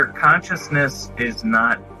Your consciousness is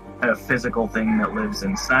not a physical thing that lives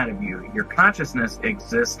inside of you. Your consciousness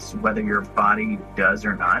exists whether your body does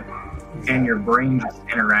or not, and your brain just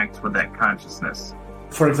interacts with that consciousness.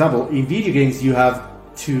 For example, in video games you have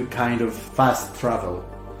to kind of fast travel.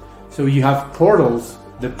 So you have portals.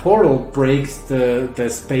 The portal breaks the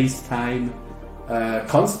space-time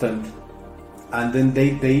constant, and then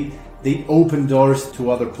they open doors to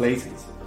other places.